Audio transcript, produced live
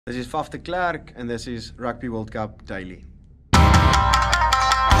This is Faf de Klerk and this is Rugby World Cup Daily. I'm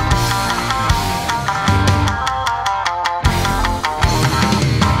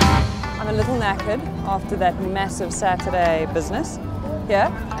a little knackered after that massive Saturday business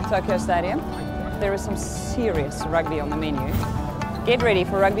here at Tokyo Stadium. There is some serious rugby on the menu. Get ready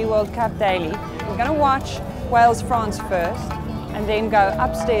for Rugby World Cup Daily. We're going to watch Wales-France first and then go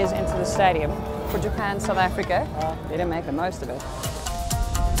upstairs into the stadium for Japan-South Africa. Better make the most of it.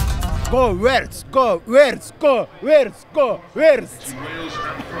 Go Wales, go Wales, go Wales, go Wales.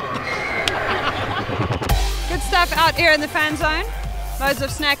 Good stuff out here in the fan zone. Loads of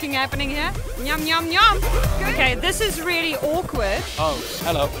snacking happening here. Yum, yum, yum. Okay, this is really awkward. Oh,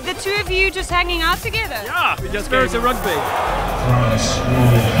 hello. The two of you just hanging out together. Yeah, we just go to rugby. France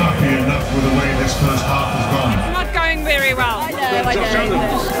were happy enough with the way this first half has gone. It's not going very well. I know.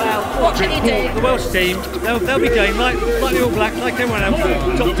 Well, what can you do? The Welsh team, they'll be going like the All Blacks, like everyone else.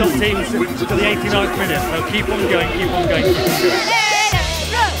 Top teams to the 89th minute. They'll keep on going, keep on going, keep on going.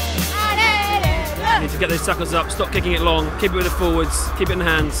 Need to get those suckers up, stop kicking it long, keep it with the forwards, keep it in the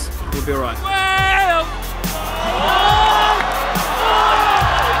hands, we'll be alright. You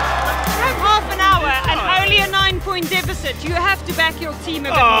have half an hour and only a 9-point deficit. You have to back your team a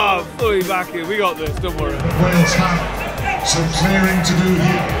bit more. Oh, fully back it, we got this, don't worry. Wales have some clearing to do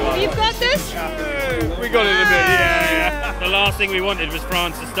here. You've got this? We got it a bit, yeah. The last thing we wanted was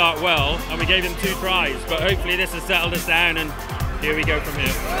France to start well, and we gave them 2 tries, but hopefully this has settled us down, and here we go from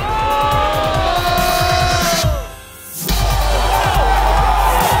here.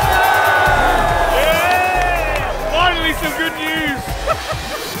 Some good news!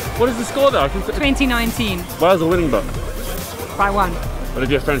 What is the score there? 2019. Wales are winning, but By 1. if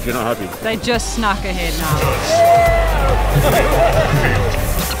you're French, you're not happy. They just snuck ahead now.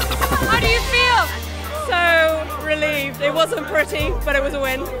 How do you feel? So relieved. It wasn't pretty, but it was a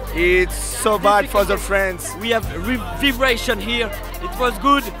win. It's so bad for the France. We have vibration here. It was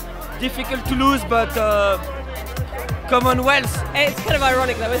good, difficult to lose, but come on Wales. It's kind of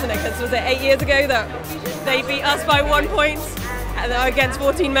ironic though, isn't it? Because was it 8 years ago that they beat us by 1 point and they're against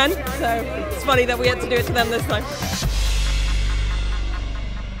 14 men? So it's funny that we had to do it to them this time.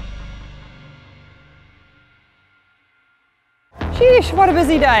 Sheesh, what a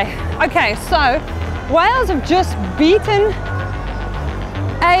busy day. Okay, so Wales have just beaten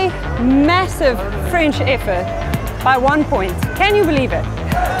a massive French effort by 1 point. Can you believe it?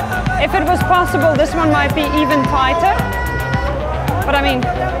 If it was possible, this one might be even tighter. But I mean,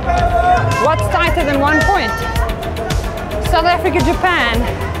 what's tighter than 1 point? South Africa, Japan,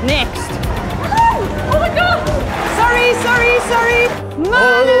 next. Oh my God! Sorry.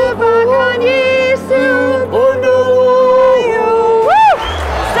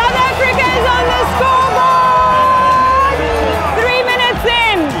 South Africa is on the scoreboard! 3 minutes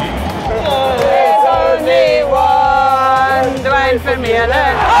in. There's only one Dwayne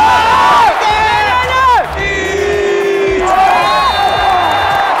Vermeulen.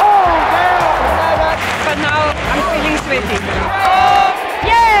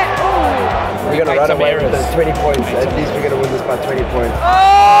 We're going to run away with this 20 points. At least we're going to win this by 20 points.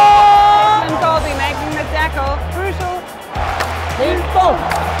 Oh! And Colby making the tackle. Crucial.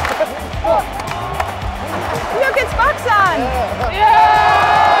 Look, it's Pakistan.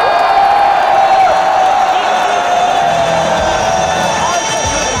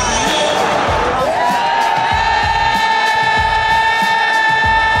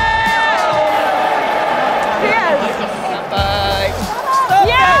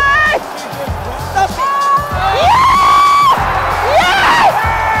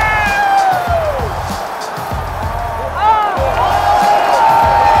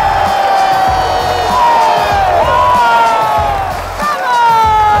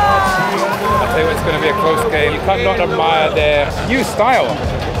 You can't not admire their new style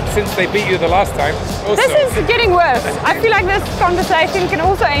since they beat you the last time. Also. This is getting worse. I feel like this conversation can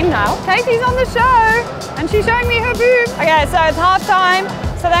also end now. Katie's on the show and she's showing me her boob. Okay, so it's half time.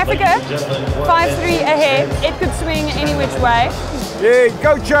 South Africa, 5-3 ahead. It could swing any which way. Yeah,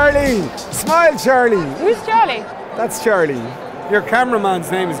 go Charlie! Smile, Charlie! Who's Charlie? That's Charlie. Your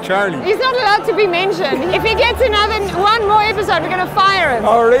cameraman's name is Charlie. He's not allowed to be mentioned. If he gets one more episode, we're going to fire him.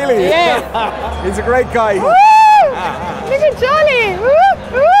 Oh, really? Yeah. He's a great guy. Woo! Look at Charlie. Woo!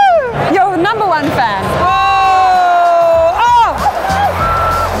 Woo! Your number 1 fan. Oh! Oh!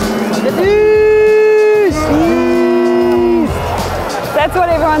 The beast! That's what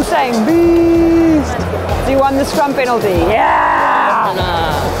everyone's saying. Beast! So you won the scrum penalty. Yeah!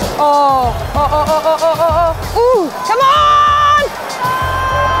 Oh! Ooh! Come on!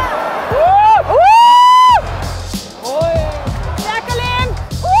 Tackle him!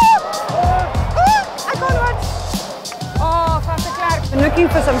 Woo! looking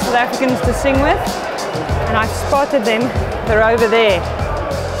for some South Africans to sing with, and I've spotted them. They're over there.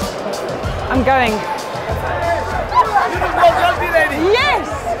 I'm going. Rugby lady. Yes!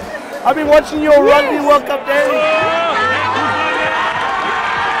 I've been watching your Rugby World Cup daily.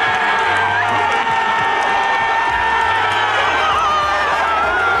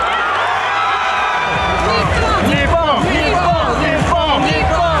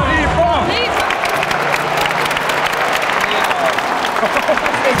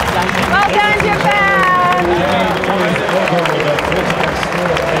 Well done, Japan!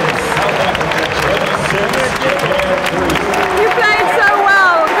 You played so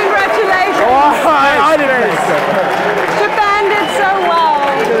well. Congratulations. Oh, I did it. Japan did so well.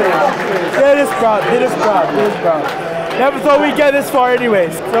 Did us proud, did us proud, did us proud. Never thought we'd get this far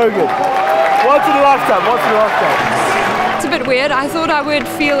anyways. So good. What's the last time? What's the last time? It's a bit weird. I thought I would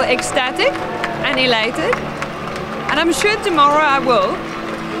feel ecstatic and elated. And I'm sure tomorrow I will.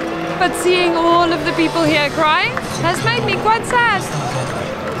 But seeing all of the people here crying has made me quite sad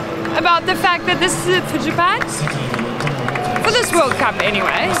about the fact that this is it for Japan. For this World Cup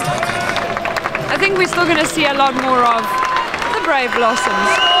anyway. I think we're still going to see a lot more of the brave blossoms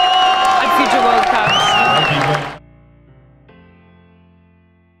at future World Cups.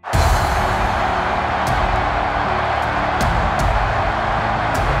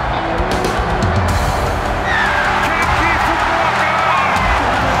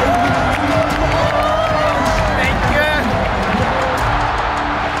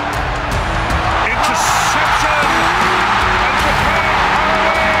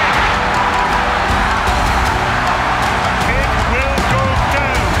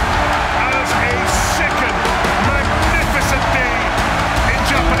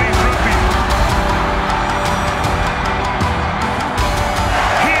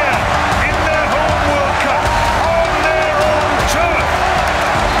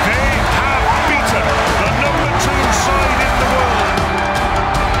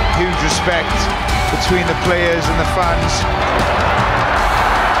 Between the players and the fans.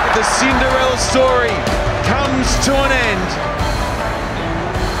 The Cinderella story comes to an end.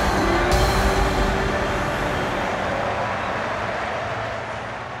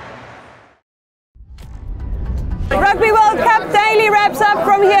 Rugby World Cup Daily wraps up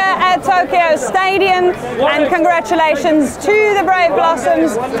from here at Tokyo Stadium, and congratulations to the Brave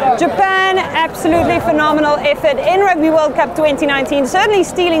Blossoms. Japan, absolutely phenomenal effort in Rugby World Cup 2019, certainly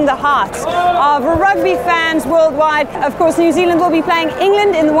stealing the hearts of rugby fans worldwide. Of course, New Zealand will be playing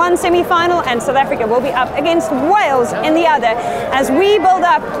England in the one semi-final, and South Africa will be up against Wales in the other. As we build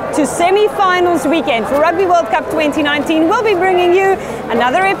up to semi-finals weekend for Rugby World Cup 2019, we'll be bringing you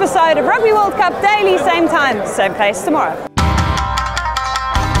another episode of Rugby World Cup Daily, same time, same place tomorrow.